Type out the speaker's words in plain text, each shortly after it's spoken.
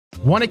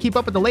Want to keep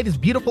up with the latest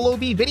beautiful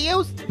OB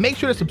videos? Make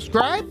sure to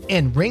subscribe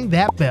and ring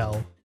that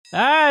bell. All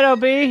right,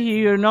 OB,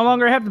 you no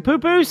longer have the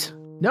poo-poos?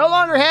 No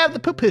longer have the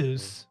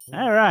poo-poos.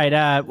 All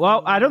right,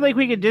 well, I don't think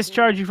we can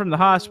discharge you from the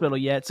hospital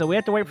yet, so we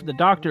have to wait for the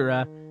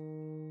doctor.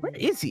 Where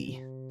is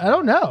he? I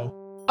don't know.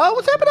 Oh,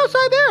 what's happening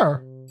outside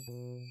there?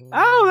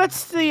 Oh,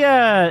 that's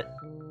the,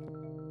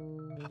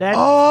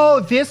 Oh,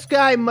 this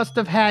guy must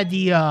have had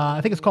the, I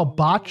think it's called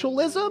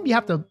botulism. You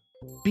have to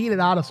beat it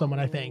out of someone,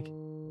 I think.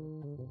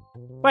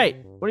 Wait,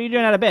 what are you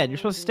doing out of bed? You're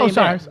supposed to stay in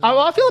sorry. bed. Oh,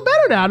 I feel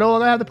better now. I no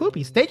longer have the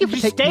poopies. Thank you for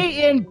taking me.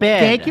 Stay in bed.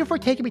 Thank you for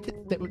taking me to...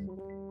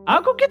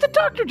 I'll go get the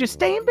doctor. Just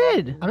stay in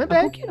bed. I'm in bed.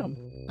 I'll go get him.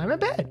 I'm in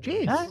bed.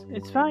 Jeez.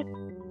 It's fine.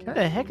 Okay. What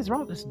the heck is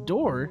wrong with this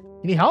door?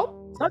 You need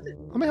help? Something.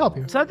 Let me help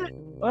you. Something.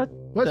 What?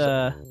 What?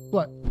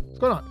 What's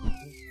going on?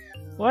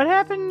 What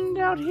happened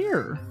out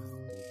here?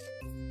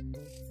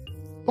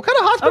 What kind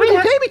of hospital did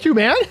you take me to,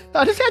 man?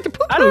 I just had to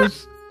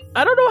poo-poos.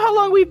 I don't know how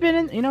long we've been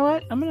in. You know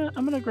what? I'm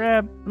gonna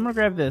grab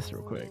this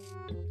real quick.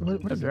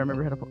 What is I it?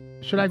 remember how to.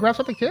 Should I grab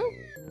something too?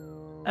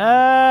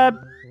 Yeah,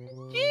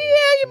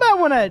 you might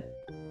want to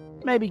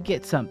maybe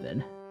get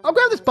something. I'll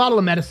grab this bottle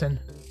of medicine.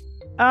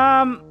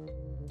 I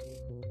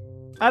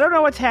don't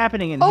know what's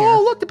happening in here.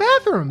 Oh, look, the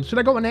bathroom. Should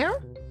I go in there?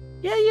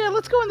 Yeah,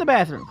 let's go in the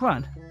bathroom. Come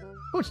on.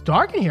 Oh, it's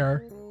dark in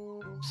here.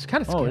 It's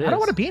kind of scary. I don't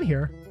want to be in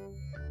here.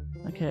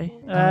 Okay.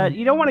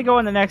 You don't want to go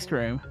in the next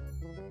room.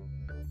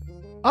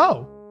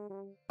 Oh.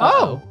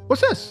 Oh.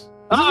 What's this? Is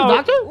this a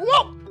doctor?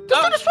 Whoa.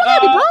 This dude is swinging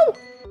at me, bro.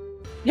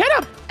 Get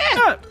up.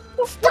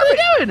 What are you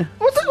doing?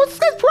 What's this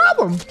guy's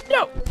problem?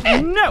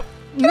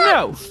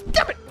 No.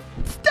 Stop it.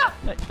 Stop.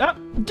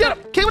 Get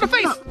him. Kick him in the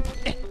face.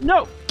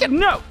 No.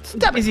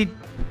 Stop it.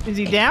 Is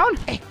he down?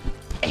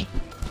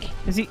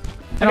 Is he?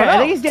 Okay, I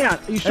think he's down.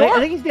 Are you sure? I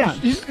think he's down.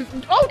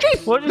 Oh,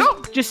 jeez. Well,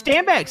 No. Just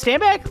stand back. See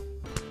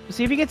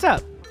if he gets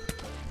up.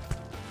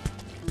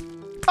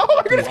 Oh,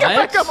 my goodness. Get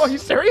back up. Are you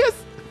serious?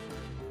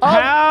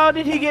 How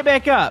did he get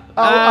back up?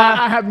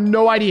 I have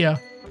no idea.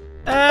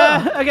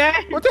 Okay.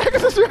 What the heck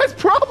is this guy's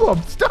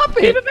problem? Stop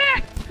it. Keep it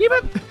back.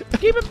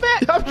 Keep it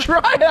back. I'm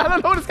trying. I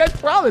don't know what this guy's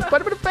problem is.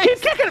 Put him in the face.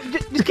 Keep kicking him.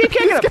 Just keep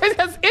kicking him. This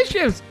guy has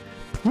issues.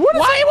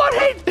 Why won't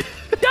he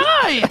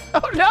die?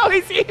 Oh, no.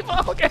 He's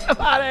evil. Get him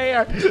out of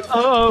here.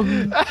 Uh-oh.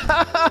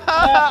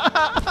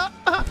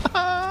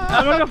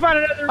 I'm going to find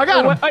another. I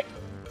got him.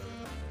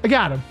 I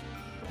got him.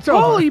 It's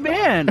over. Holy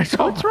man. It's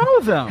What's over. wrong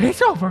with him?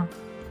 It's over.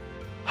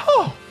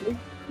 Oh.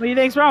 What do you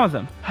think's wrong with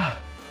him?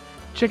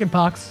 Chicken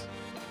pox.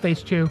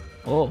 Face chew.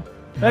 Oh.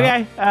 No.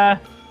 Okay.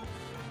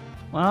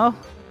 Well.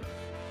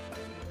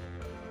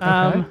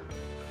 Okay.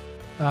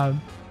 I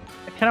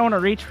kind of want to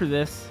reach for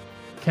this.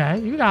 Okay,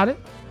 you got it.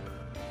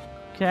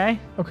 Okay.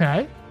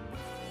 Okay.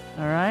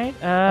 All right.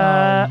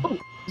 Oh,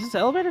 is this the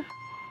elevator?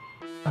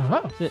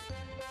 Oh. Does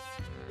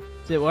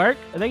it work?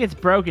 I think it's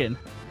broken.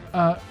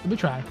 Let me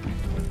try.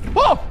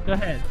 Whoa! Go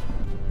ahead.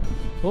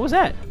 What was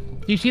that?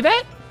 Do you see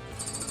that?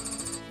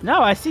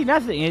 No, I see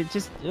nothing. It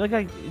looked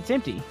like it's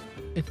empty.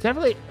 It's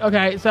definitely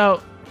okay.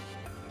 So.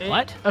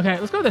 What? Okay,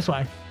 let's go this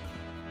way.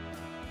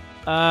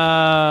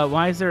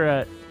 Why is there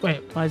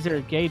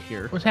a gate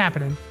here? What's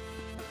happening?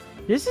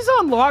 This is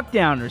on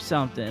lockdown or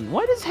something.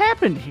 What has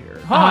happened here?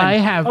 Hold on. I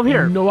have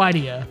here. no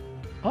idea.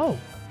 Oh.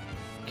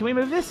 Can we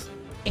move this?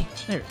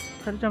 There.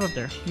 Try to jump up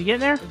there. Can you get in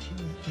there?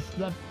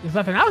 There's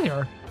nothing out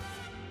here.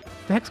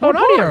 What the heck's going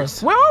on here?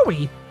 Where are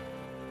we?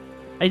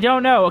 I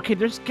don't know. Okay,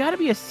 there's got to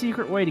be a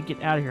secret way to get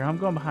out of here. I'm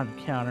going behind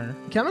the counter.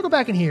 Okay, I'm gonna go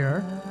back in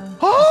here.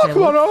 Okay,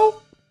 come on, oh!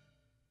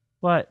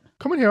 What?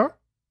 Come in here.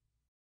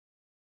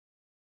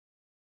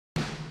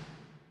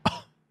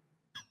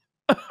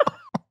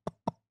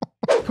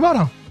 Come on,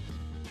 oh.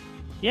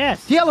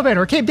 Yes. The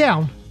elevator came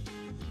down.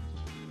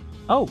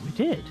 Oh, we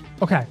did.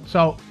 Okay,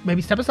 so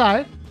maybe step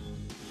aside.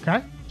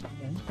 Okay.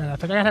 And I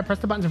think I gotta press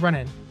the button to run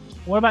in.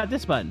 What about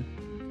this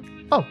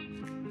button? Oh.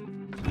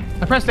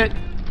 I pressed it.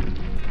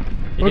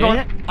 You We're doing going.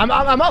 it? I'm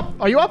up.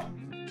 Are you up?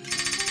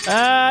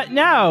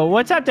 No.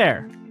 What's up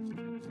there?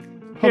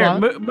 Hold Here,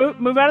 on.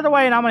 move out of the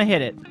way, and I'm gonna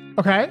hit it.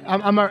 Okay,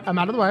 I'm out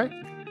of the way.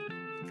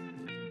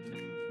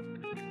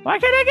 Why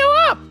can't I go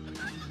up?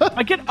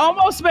 I can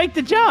almost make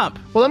the jump.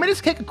 Well, let me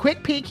just take a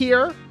quick peek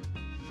here.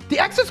 The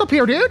exit's up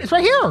here, dude. It's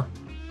right here.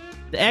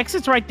 The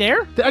exit's right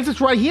there? The exit's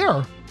right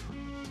here.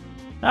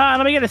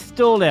 Let me get a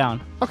stool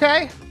down.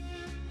 Okay.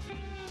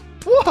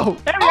 Whoa.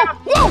 There we go.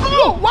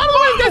 Whoa. Why do I know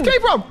where you guys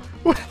came from?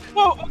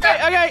 Whoa,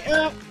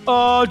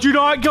 okay. Do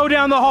not go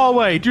down the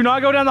hallway. Do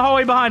not go down the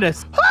hallway behind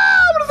us.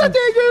 What is that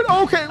thing, dude?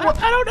 Okay.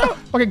 I don't know.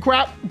 Okay,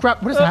 grab.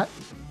 What is that?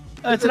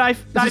 It's a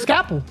knife. It's a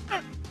scalpel.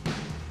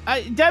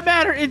 It doesn't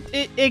matter.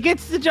 It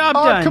gets the job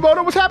done.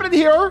 Komodo, what's happening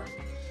here?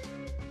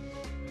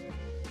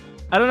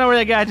 I don't know where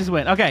that guy just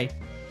went. Okay.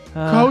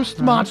 Ghost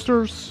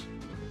monsters.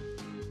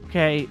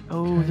 Okay.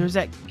 Oh, Okay. there's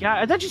that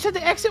guy. I thought you said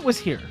the exit was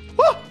here.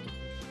 Oh,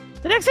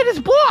 The exit is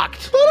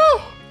blocked.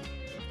 no.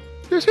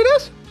 You see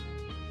this?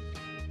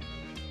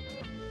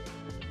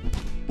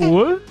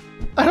 What?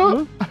 I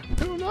don't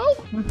know.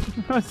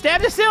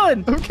 Stab the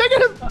ceiling. I'm kicking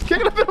him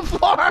in the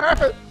floor.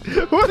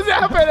 What's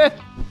happening?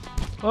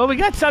 Well, we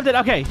got something.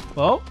 Okay.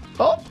 Well.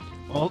 Oh.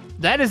 Well,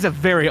 that is a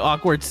very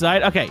awkward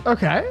sight. Okay.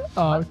 Okay.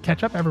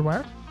 Ketchup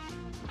everywhere.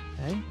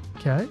 Okay.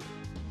 Okay.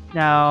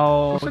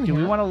 Now, What's in do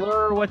we here? want to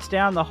lure what's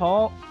down the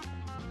hall?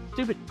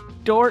 Stupid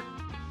door.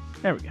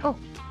 There we go.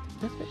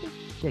 Oh.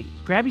 Yeah,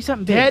 grab you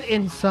something big. Dead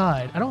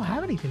inside. I don't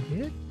have anything,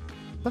 dude.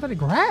 Nothing to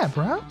grab,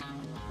 bro.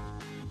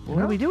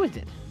 What do we do with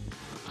it?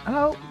 I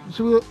don't know.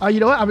 So, you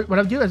know what? What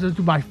I'll do is I'll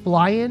do my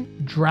flying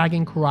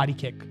dragon karate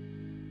kick.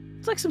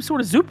 It's like some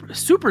sort of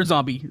super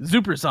zombie.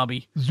 Super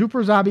zombie.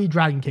 Super zombie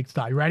dragon kick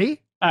style. You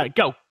ready? All right,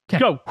 go. 'Kay.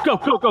 Go.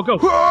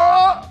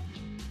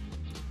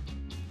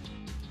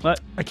 What?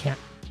 I can't.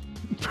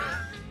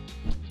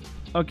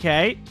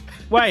 Okay.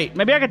 Wait,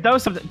 maybe I could throw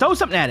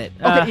something at it.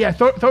 Okay, yeah.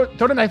 Throw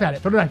the knife at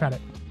it. Throw the knife at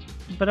it.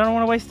 But I don't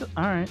want to waste it.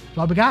 All right. That's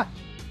all we got.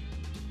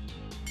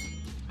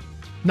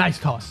 Nice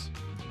toss.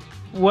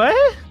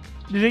 What?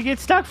 Did it get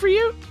stuck for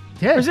you?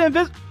 Yeah. Or is it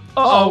invisible?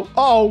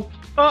 Oh.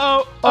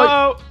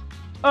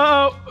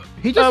 Oh.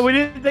 He just. we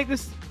didn't think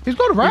this. He's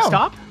going Did around. it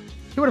stop?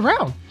 He went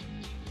around.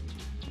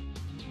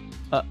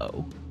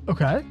 Uh-oh.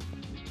 Okay.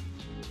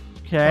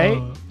 Okay.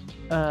 I'm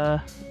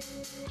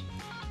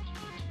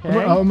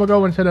Okay. gonna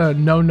go into the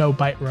no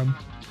bite room.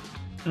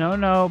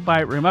 No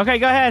bite room. Okay,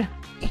 go ahead.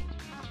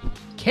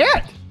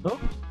 Can't. Oh,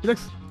 He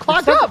looks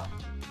clogged stuck. up.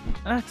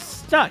 it's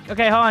stuck.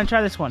 Okay, hold on.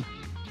 Try this one.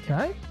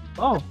 Okay.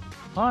 Oh,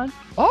 hold on.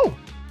 Oh.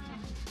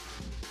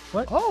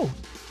 What? Oh.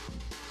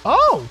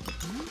 Oh.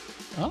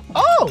 Oh.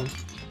 Oh.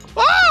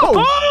 Oh.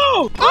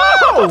 Oh!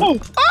 Oh.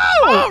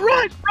 Oh!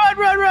 Run!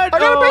 I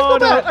got a baseball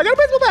bat. I got a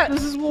baseball bat.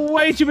 This is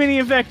way too many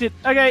infected.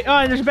 Okay, oh,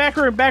 and there's a back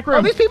room.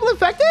 Are these people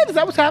infected? Is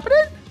that what's happening?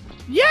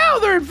 Yeah,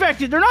 they're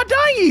infected. They're not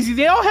dying easy.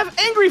 They all have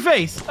angry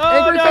face. Oh,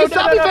 Angry no, face, no,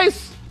 zombie no, no.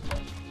 face.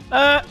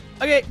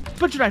 Okay,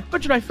 butcher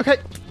knife. Okay.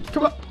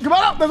 Come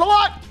on up. There's a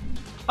lot.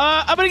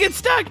 I'm gonna get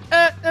stuck.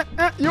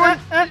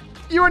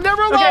 You were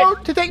never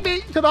allowed to take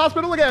me to the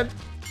hospital again.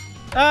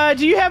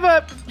 Do you have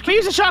a? Can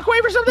you use a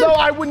shockwave or something? No,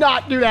 I would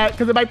not do that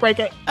because it might break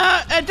it.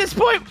 At this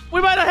point, we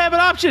might not have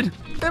an option.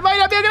 It might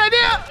not be a good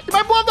idea. You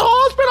might blow up the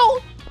whole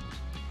hospital.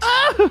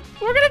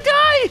 We're gonna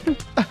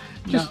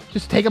die.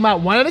 Just take them out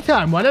one at a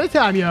time,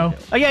 yo.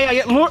 Oh,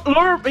 yeah.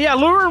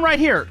 Lure him right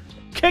here.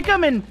 Kick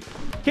him and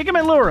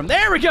lure him.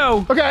 There we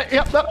go. Okay,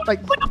 yep,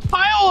 like a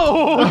pile.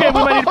 Oh, okay, we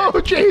might need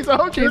oh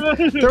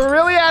jeez. They're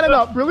really adding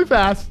up really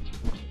fast.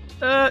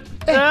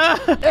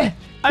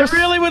 I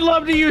really would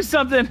love to use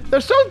something. They're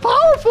so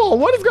powerful.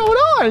 What is going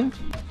on?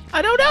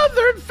 I don't know.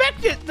 They're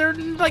infected. They're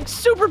like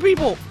super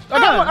people. I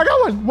got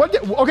one.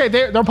 Okay,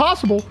 they're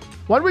possible.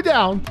 One went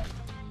down.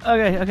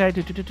 Okay.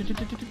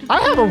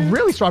 I have a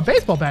really strong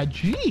baseball bat.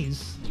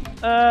 Jeez.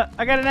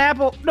 I got an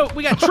apple. No,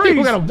 we got trees.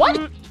 We got a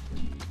what?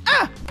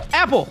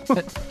 Apple.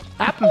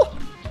 Apple?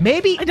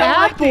 Maybe I don't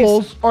like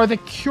apples are the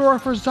cure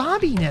for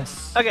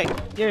zombiness. Okay,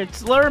 here,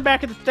 it's luring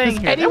back at the thing. Has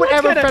here. anyone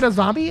ever fed a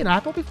zombie an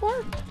apple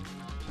before?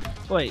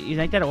 Wait, you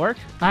think that'll work?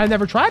 I've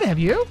never tried it. Have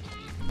you?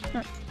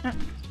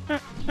 I'm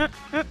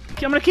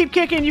gonna keep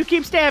kicking. You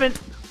keep stabbing.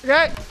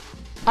 Okay.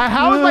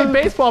 How is my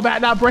baseball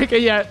bat not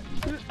breaking yet?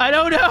 I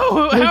don't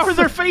know. How are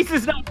their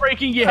faces not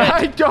breaking yet?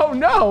 I don't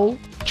know.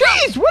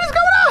 Jeez, what is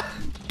going on?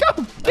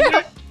 Go,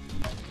 get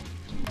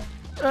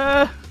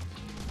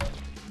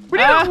We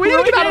need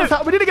to get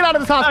out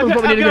of this hospital.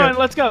 Okay, I'm going.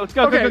 Let's go.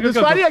 Okay, go.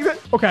 sliding exit.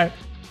 Okay.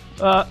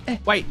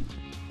 Wait.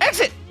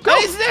 Exit. Go.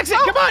 This is the exit.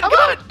 Come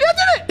on. You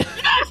did it.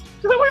 Yes.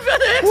 We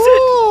found the exit.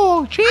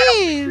 Oh,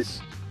 jeez.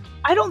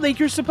 I don't think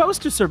you're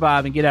supposed to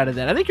survive and get out of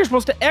that. I think you're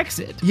supposed to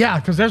exit. Yeah,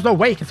 because there's no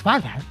way you can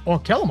survive that or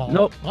kill them all.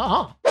 Nope.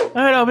 Uh-huh.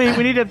 I don't know.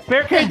 We need to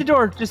barricade the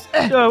door. Just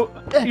you're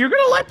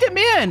gonna let them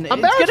in.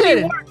 I'm It's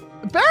gonna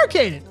be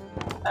barricaded.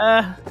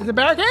 Is it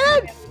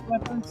barricaded?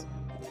 weapons.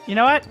 You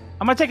know what?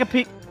 I'm gonna take a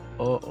peek.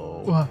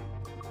 Uh-oh.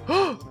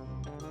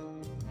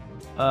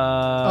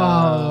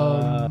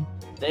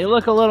 They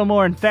look a little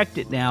more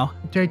infected now.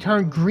 They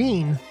turn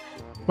green.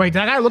 Wait,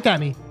 that guy looked at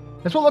me.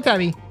 This one looked at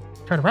me.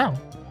 Turn around.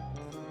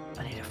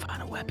 I need to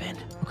find a weapon.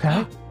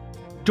 Okay.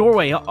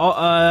 Doorway,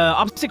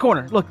 opposite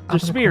corner. Look,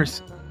 there's Opposite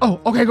spears. Oh,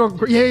 okay, go.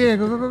 Yeah,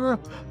 go.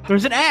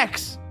 There's an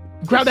axe.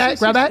 Grab that.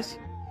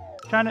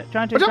 Trying to.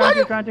 Get on my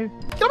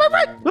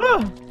friend.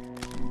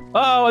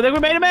 Oh, I think we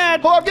made him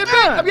mad. Oh, I'm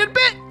getting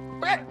bit.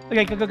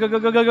 Okay,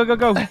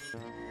 go.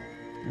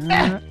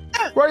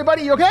 Rory,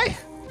 buddy, you okay?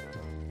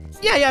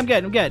 Yeah, I'm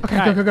good. Okay, All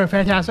right. go.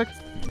 Fantastic.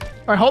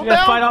 All right, hold We gotta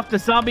down. fight off the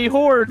zombie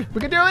horde.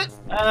 We can do it.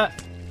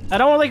 I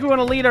don't think we want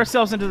to lead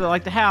ourselves into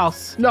the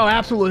house. No,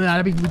 absolutely not.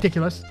 That'd be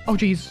ridiculous. Oh,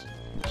 jeez.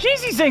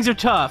 Jeez, these things are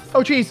tough.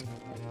 Oh, jeez.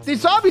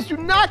 These zombies do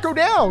not go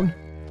down.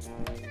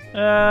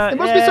 It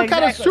must be some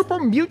kind of super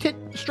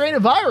mutant strain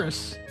of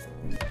virus.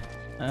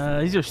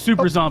 These are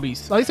super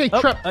zombies. At least they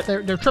trip.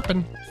 They're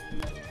tripping.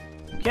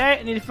 Okay,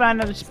 I need to find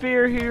another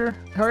spear here.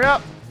 Hurry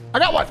up. I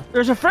got one.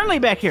 There's a friendly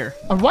back here.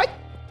 A what?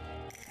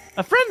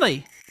 A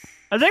friendly.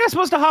 I think I'm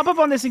supposed to hop up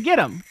on this and get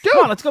him. Dude.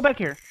 Come on, let's go back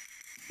here.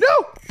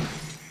 No.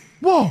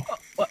 Whoa.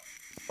 What?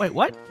 Wait,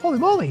 what? Holy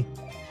moly.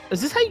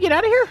 Is this how you get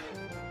out of here?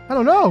 I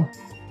don't know.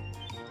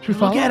 Should we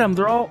follow? Look at them.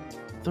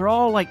 They're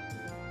all like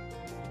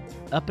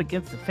up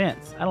against the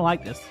fence. I don't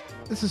like this.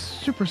 This is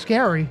super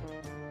scary.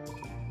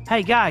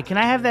 Hey, guy, can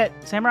I have that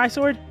samurai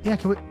sword? Yeah,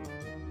 can we?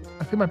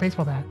 I feel my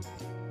baseball bat.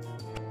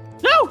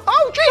 No!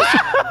 Oh,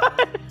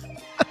 jeez!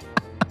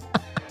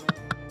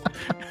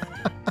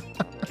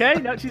 Okay,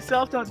 note to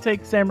yourself, don't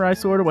take samurai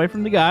sword away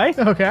from the guy.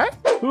 Okay.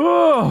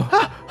 Whoa.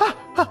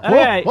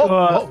 Okay.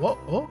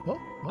 Whoa.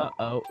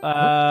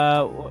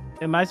 Uh-oh.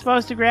 Am I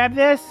supposed to grab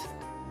this?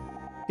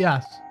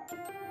 Yes.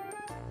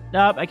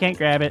 Nope, I can't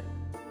grab it.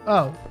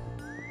 Oh.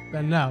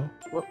 Then no.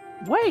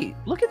 Wait,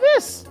 look at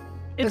this.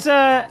 It's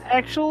a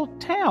actual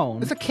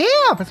town. It's a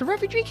camp. It's a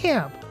refugee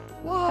camp.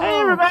 Whoa. Hey,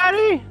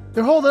 everybody.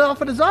 They're holding off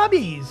for the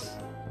zombies.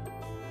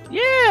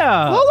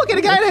 Yeah. Oh, look at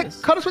the guy that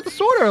cut us with the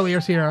sword earlier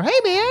is here. Hey,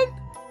 man.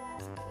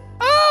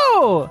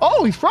 Oh.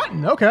 Oh, he's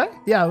fronting. Okay.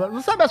 Yeah,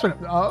 let's not mess with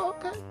him. Oh,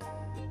 okay.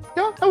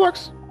 Yeah, that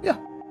works. Yeah.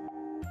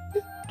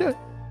 Do it.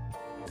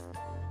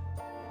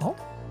 Oh.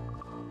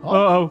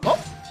 Uh-oh. Oh.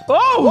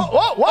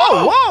 Oh.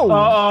 Whoa.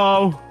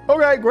 Uh-oh.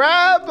 Okay,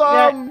 grab,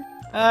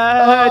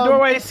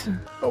 doorways.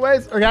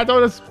 Doorways. Okay, I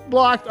thought it's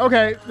blocked.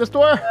 Okay, this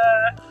door.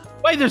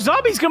 Wait, there's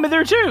zombies coming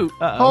there, too.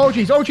 Oh,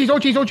 jeez. This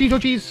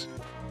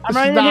I'm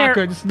right is in not here.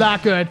 good. This is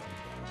not good.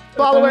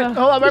 Follow it. Hold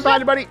on, right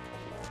behind you, buddy.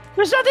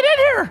 There's nothing in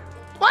here.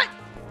 What?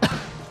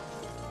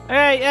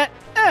 Okay,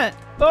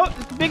 oh,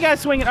 the big guy's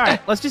swinging. All right,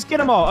 let's just get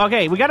them all.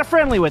 Okay, we got a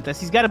friendly with us.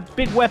 He's got a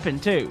big weapon,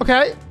 too.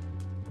 Okay.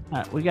 All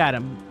right, we got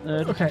him.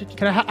 Okay.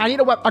 I need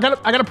a weapon.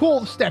 I got a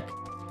pull stick.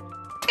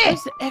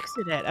 Where's the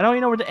exit at? I don't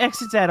even know where the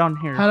exit's at on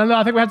here. I don't know.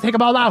 I think we have to take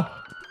them all out.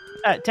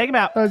 Take him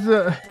out.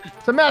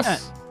 It's a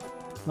mess.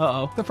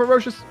 Uh-oh. The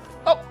ferocious.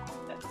 Oh.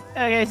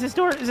 Okay, is this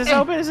door? Is this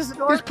open? Is this the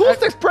door? This pull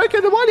stick's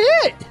breaking in one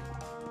hit.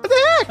 What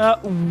the heck?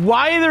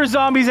 Why are there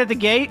zombies at the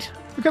gate?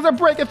 Because I'm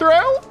breaking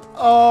through?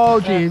 Oh,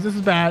 jeez. This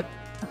is bad.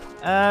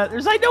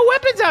 There's like no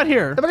weapons out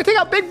here. If I can take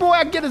out Big Boy,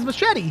 I can get his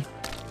machete.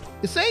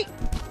 You see?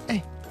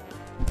 Hey.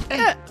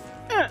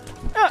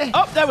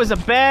 Oh, that was a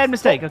bad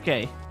mistake.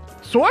 Okay.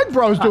 Sword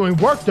Bro's doing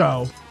work,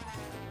 though.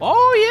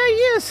 Oh, yeah,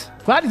 he is.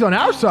 Glad he's on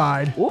our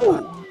side.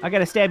 Ooh. I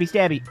got a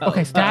stabby.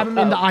 Okay, stab him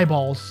in the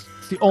eyeballs.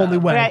 It's the only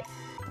way. Okay.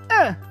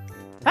 Hey,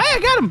 I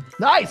got him.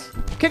 Nice.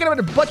 Kicking him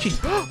in the butt cheeks.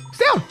 Stay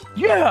down.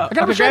 Yeah. I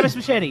got a grab machete. his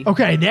machete.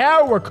 Okay,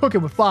 now we're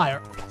cooking with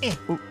fire.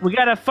 We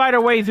gotta fight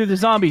our way through the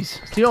zombies.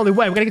 It's the only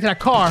way. We gotta get to that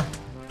car.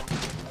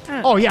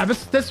 Oh, yeah,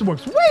 this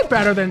works way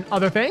better than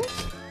other things.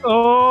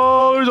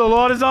 Oh, there's a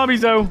lot of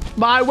zombies, though.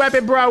 My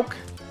weapon broke.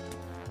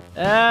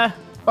 My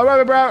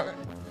weapon broke.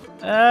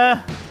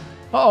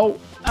 Uh-oh.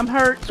 I'm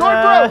hurt.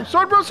 Sword Bro.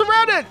 Sword Bro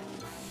surrounded.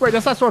 Wait,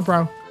 that's not Sword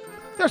Bro.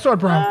 There's Sword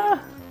Bro.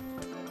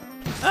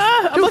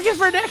 I'm looking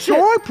for an exit.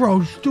 Sword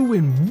Bro's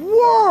doing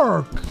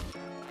work.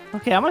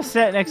 Okay, I'm gonna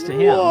sit next to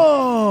him.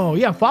 Whoa.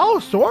 Yeah, follow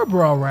Sword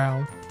Bro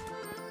around.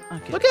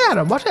 Okay. Look at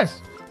him. Watch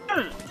this.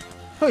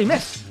 Oh, he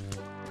missed.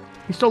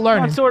 He's still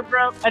learning. Come on, Sword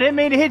Bro. I didn't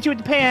mean to hit you with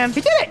the pan. He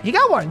did it. He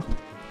got one.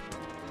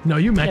 No,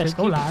 you meant Yes, it.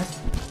 Don't lie.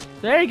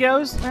 There he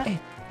goes. Hey.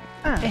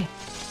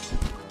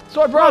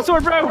 Sword Bro. Come on,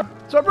 Sword Bro.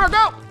 Sword Bro,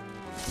 go.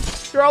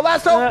 You're our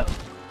last hope.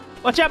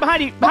 Watch out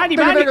behind you. Behind you.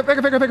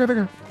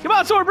 Bigger. Come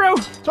on, Sword Bro.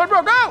 Sword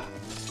Bro, go.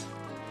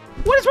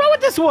 What is wrong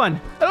with this one?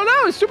 I don't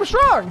know. He's super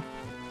strong.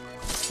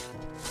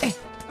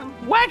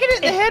 I'm whacking it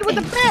in the head with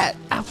the bat.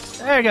 Ow.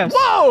 There he goes.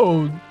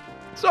 Whoa.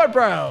 Sword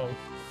Bro.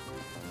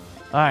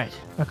 All right.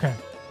 Okay.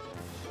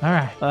 All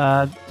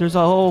right. There's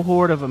a whole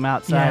horde of them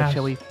outside. Yeah.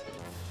 Shall we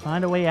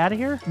find a way out of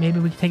here? Maybe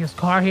we can take this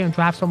car here and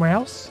drive somewhere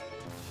else.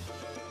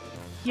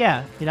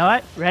 Yeah. You know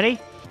what? Ready?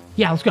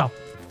 Yeah, let's go. All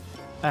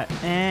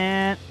right.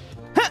 And...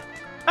 All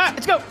right,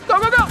 let's go. Go.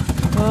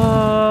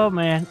 Oh,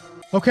 man.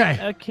 Okay.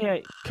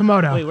 Okay.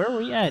 Komodo. Wait, where are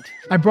we at?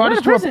 I brought We're us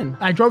in to a prison.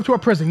 I drove to a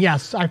prison.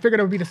 Yes, I figured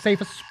it would be the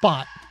safest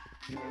spot.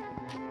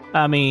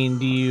 I mean,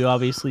 do you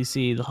obviously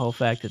see the whole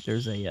fact that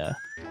there's a...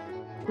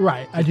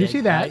 Right, I do Okay,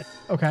 see that. right.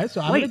 Okay, so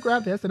I'm Wait. gonna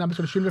grab this and I'm just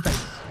gonna shoot him in the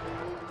face.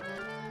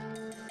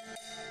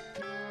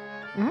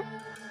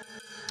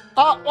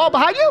 Oh,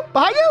 behind you!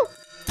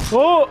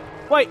 Oh,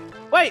 wait.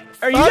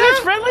 Are you guys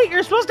friendly?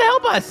 You're supposed to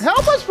help us.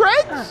 Help us,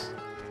 friends!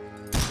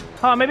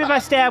 Oh, maybe if I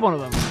stab one of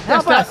them.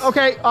 Help Yes, us.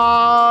 Okay,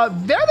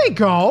 there they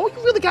go.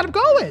 You really got him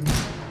going.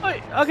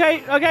 Wait,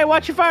 okay,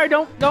 watch your fire.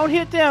 Don't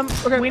hit them.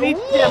 Okay, We need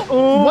ooh, them.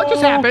 what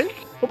just happened?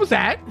 What was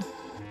that?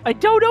 I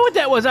don't know what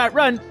that was. All right,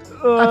 run.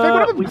 I think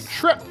one of them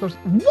tripped.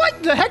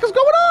 What the heck is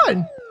going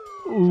on?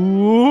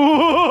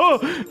 Ooh.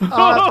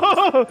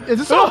 Is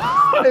this a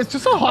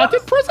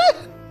haunted prison?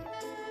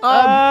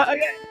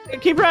 Okay,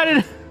 keep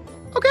running.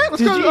 Okay,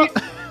 let's go.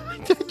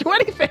 Didn't do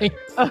anything.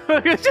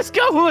 Let's just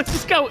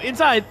go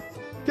inside.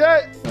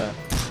 Okay.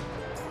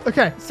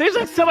 Okay. Seems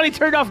like somebody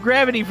turned off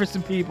gravity for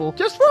some people.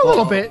 Just for a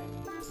little bit.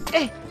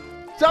 Hey,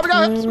 zombie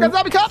cops. We got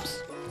zombie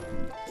cops.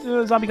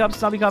 Zombie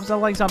cops. I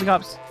don't like zombie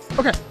cops.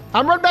 Okay,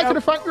 I'm running back to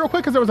the front real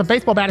quick because there was a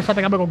baseball bat or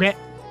something I'm gonna go get.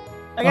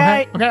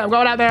 Okay. Okay, I'm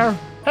going out there.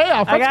 Hey,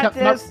 our friend's got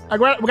coming. this. We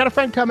got a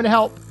friend coming to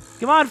help.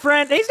 Come on,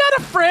 friend. He's not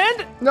a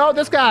friend. No,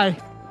 this guy.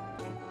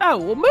 Oh,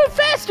 well, move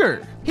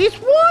faster. He's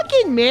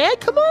walking, man.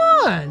 Come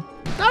on.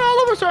 Not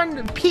all of us are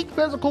in peak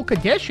physical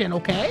condition,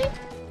 okay?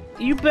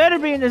 You better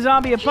be in the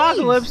zombie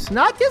apocalypse.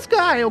 Not this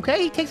guy,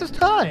 okay? He takes his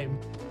time.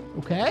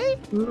 Okay?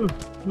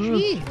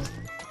 Jeez.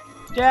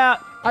 Yeah.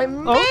 I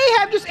may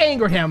have just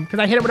angered him because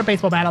I hit him with a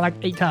baseball bat like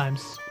 8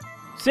 times.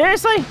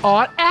 Seriously?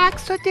 On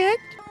accident.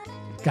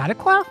 Gotta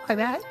clarify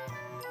that.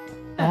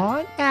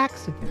 On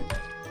accident.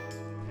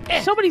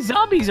 So many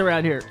zombies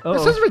around here.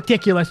 This is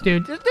ridiculous,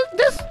 dude. This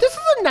is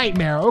a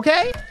nightmare,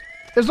 okay?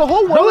 There's a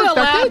whole world Who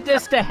infected. allowed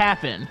this to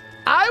happen?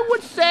 I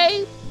would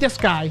say this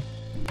guy.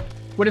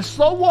 With his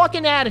slow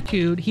walking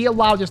attitude, he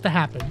allowed this to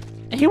happen.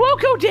 He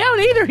won't go down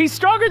either. He's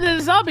stronger than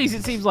the zombies,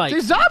 it seems like.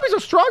 These zombies are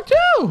strong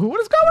too.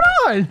 What is going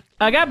on?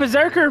 I got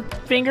berserker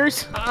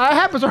fingers. I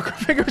have berserker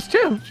fingers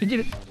too. Should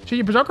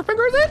you berserker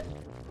fingers it?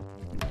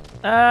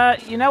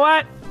 You know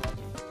what?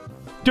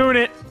 Doing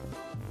it.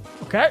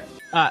 Okay.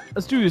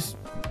 Let's do this.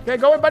 Okay,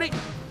 go in, buddy.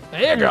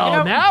 There you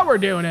go. Now we're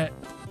doing it.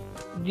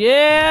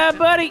 Yeah,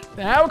 buddy.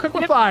 Now we're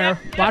cooking with fire.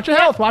 Watch your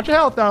health. Watch your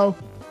health, though.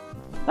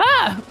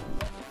 Ah!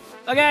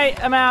 Okay,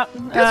 I'm out.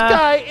 This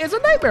guy is a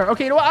nightmare.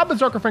 Okay, you know what? I'm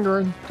berserker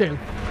fingering too.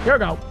 Here we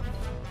go.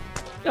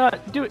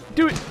 Do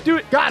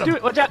it. Got him. Do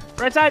it. Watch out.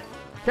 Right side.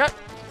 Okay.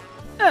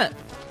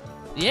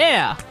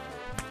 Yeah.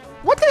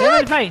 What the Hit him heck?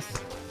 in the face.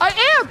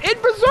 I am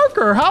in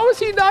berserker. How is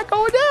he not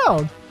going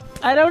down?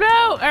 I don't know.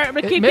 All right, I'm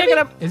gonna keep Maybe? picking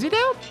him. Is he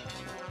down?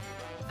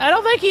 I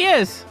don't think he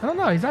is. I don't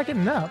know. He's not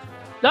getting up.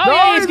 No,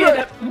 yeah, he's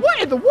getting up. What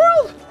in the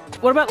world?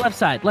 What about left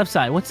side? Left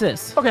side. What's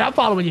this? Okay, I'm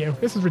following you.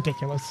 This is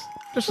ridiculous.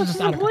 This is This just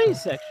is out of control.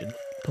 employees section.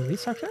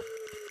 Police section?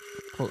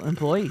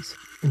 Employees.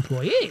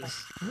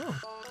 Employees? Oh,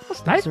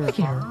 what's nice Is there back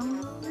a here?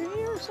 bar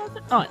here or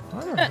something? Oh,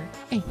 All right.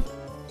 Hey,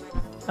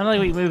 I don't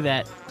think we can move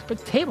that.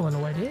 put the table in the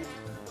way, dude.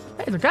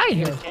 Hey, there's a guy in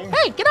here. Okay.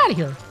 Hey, get out of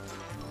here.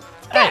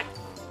 Hey,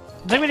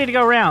 I think we need to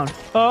go around.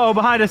 Oh,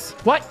 behind us.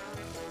 What?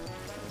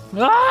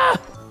 Ah!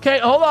 Okay,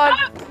 hold on.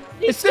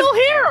 He's still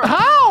here.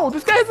 How?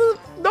 This guy has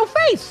no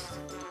face.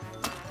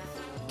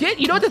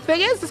 You know what the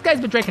thing is? This guy's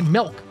been drinking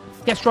milk.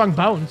 He has strong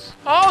bones.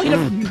 Oh, he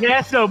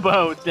has no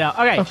bones now.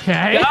 Okay.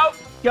 Okay.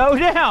 Go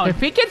down. If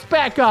he gets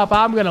back up,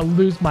 I'm going to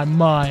lose my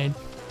mind.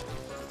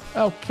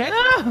 Okay.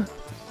 Ah!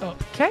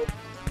 Okay.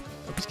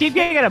 Just keep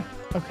kicking him.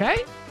 Okay.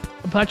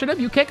 I'm punching him.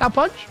 You kick, I'll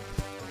punch.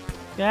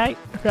 Okay.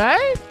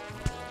 Okay.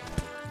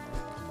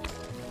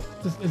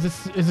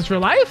 Is this real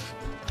life?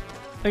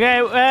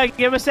 Okay,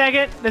 give him a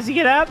second. Does he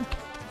get up?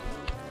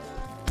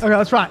 Okay,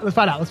 let's find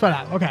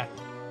out. Okay.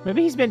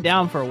 Maybe he's been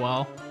down for a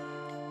while.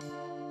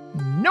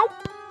 Nope.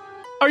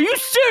 Are you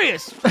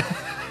serious?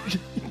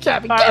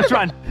 Cabby, All right, let's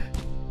run.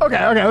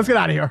 Okay, let's get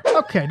out of here.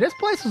 Okay, this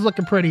place is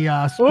looking pretty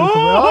spooky.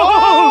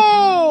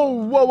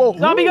 Oh! Whoa.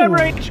 Zombie gun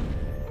range.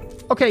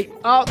 Okay,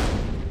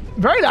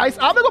 very nice.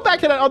 I'm gonna go back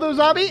to that other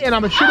zombie and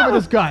I'm gonna shoot him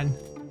with this gun.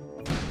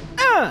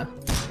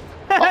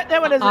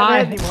 That one doesn't have a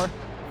head anymore.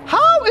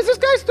 How is this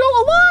guy still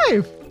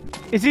alive?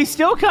 Is he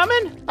still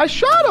coming? I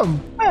shot him.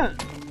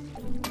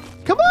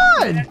 Come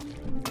on.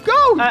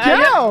 Go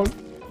down.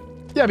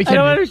 Yeah, be I kidding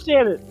don't me.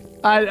 understand it.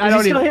 I Is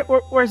don't he still even. here?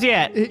 Where's he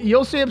at?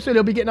 You'll see him soon.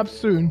 He'll be getting up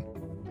soon.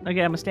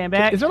 Okay, I'm gonna stand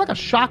back. Is there like a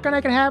shotgun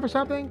I can have or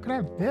something? Can I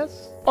have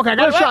this? Okay, I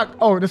got a shot.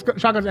 Oh, this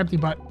shotgun's empty,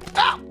 but.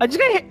 Ow! I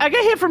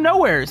got hit from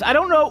nowheres. I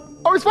don't know.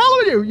 Oh, he's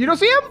following you. You don't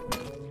see him?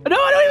 No,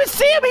 I don't even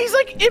see him. He's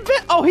like,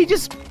 oh,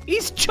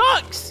 he's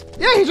chunks.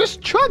 Yeah, he's just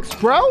chunks,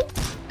 bro.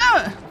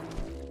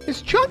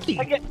 It's chunky.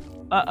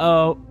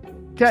 Uh-oh.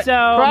 Okay,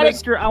 So, Friday.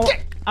 mister,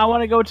 I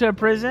want to go to a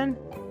prison.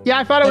 Yeah,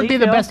 I thought it would be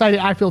the feel? best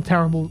idea. I feel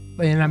terrible,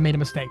 and I made a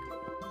mistake.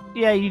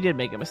 Yeah, you did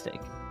make a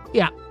mistake.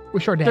 Yeah, we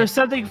sure did. There's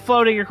something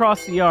floating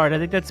across the yard. I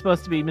think that's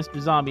supposed to be Mr.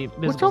 Zombie.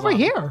 What's over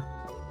here?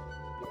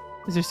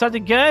 Is there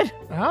something good?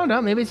 I don't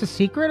know. Maybe it's a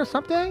secret or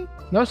something?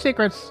 No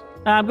secrets.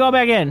 I'm going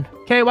back in.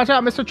 Okay, watch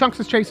out. Mr. Chunks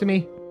is chasing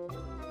me.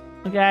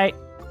 Okay.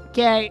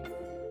 Okay.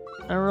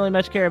 I don't really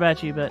much care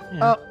about you, but...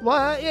 Yeah. Oh,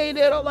 what? You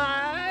little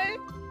lie.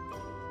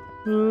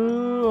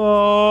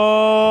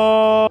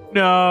 Oh,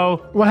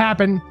 no. What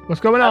happened?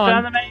 What's going I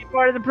found on? the main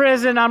part of the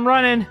prison. I'm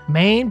running.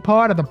 Main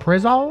part of the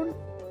prison?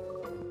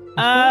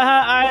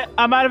 I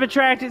might have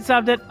attracted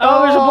something.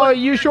 Oh, there's a Oh, boy.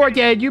 you sure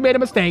did. You made a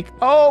mistake.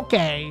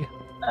 Okay.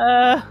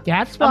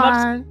 That's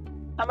fine.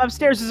 I'm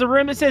upstairs. There's a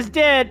room that says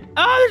dead.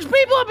 Oh, there's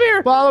people up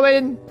here.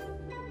 Following.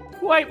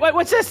 Wait,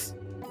 what's this?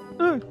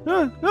 No.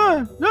 Come,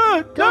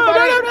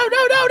 buddy.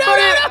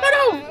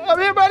 I'm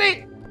here,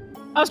 buddy.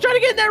 I was trying to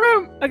get in that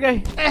room.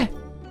 Okay.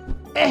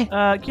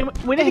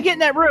 We need to get in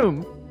that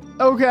room.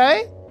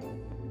 Okay.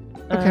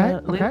 Okay.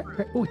 Leave-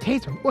 Oh,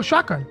 taser. Oh,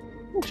 shotgun.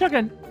 Oh,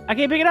 shotgun. I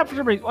can't pick it up for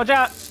some reason. Watch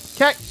out.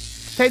 Okay.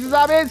 Taser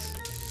zombies.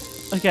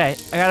 Okay,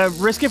 I gotta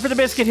risk it for the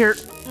biscuit here.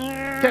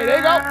 Okay, there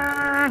you go.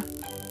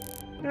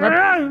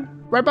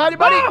 Right behind you,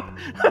 buddy.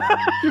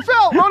 You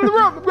fell. Go to the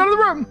room. Go to the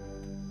room.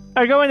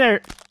 Alright, go in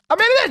there. I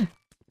made it in.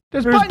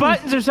 There's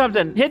buttons or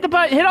something. Hit the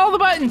button. Hit all the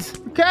buttons.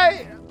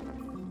 Okay.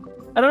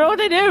 I don't know what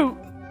they do.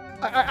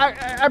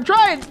 I'm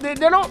trying. They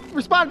don't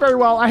respond very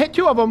well. I hit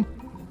 2 of them.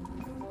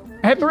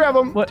 I hit 3 of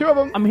them. What? 2 of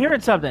them. I'm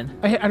hearing something.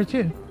 I did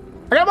 2.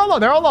 I got them all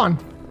on. They're all on.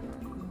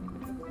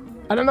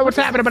 I don't know what's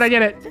happening, but I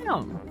did it.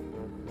 Damn.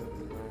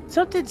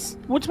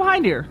 What's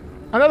behind here?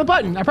 Another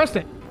button. I pressed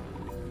it.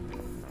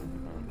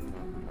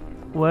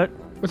 What?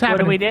 What's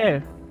happening? What do we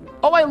do?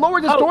 Oh, I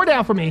lowered this door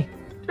down for me.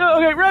 Oh,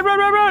 okay, run.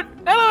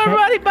 Hello,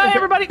 everybody. Bye, Okay.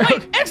 everybody.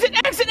 Wait, exit.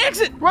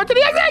 exit. Run to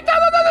the exit. Go,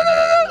 go, go, go, go,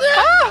 go,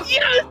 go.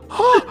 Yes.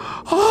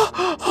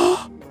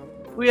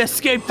 We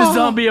escaped the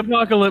zombie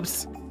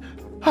apocalypse.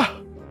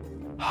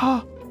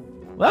 Ah.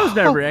 Well, that was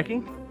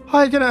nerve-wracking.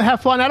 I didn't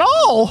have fun at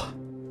all.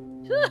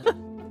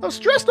 I was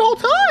stressed the whole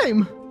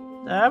time.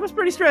 I was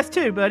pretty stressed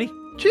too, buddy.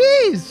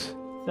 Jeez.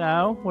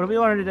 So, what did we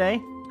learn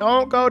today?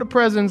 Don't go to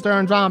prisons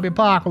during zombie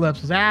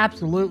apocalypses.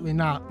 Absolutely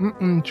not.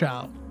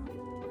 Child.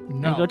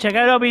 No. And go check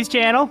out Obi's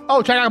channel.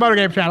 Oh, check out Motor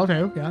Game channel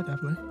too. Yeah,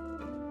 definitely.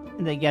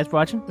 And thank you guys for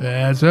watching.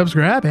 And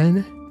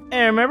subscribing.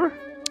 And remember,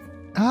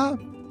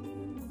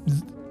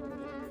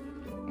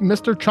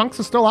 Mr. Chunks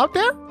is still out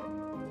there?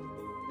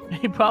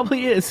 he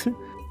probably is.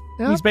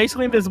 Yeah. He's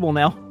basically invisible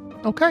now.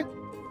 Okay.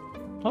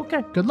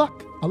 Okay. Good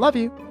luck. I love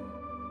you.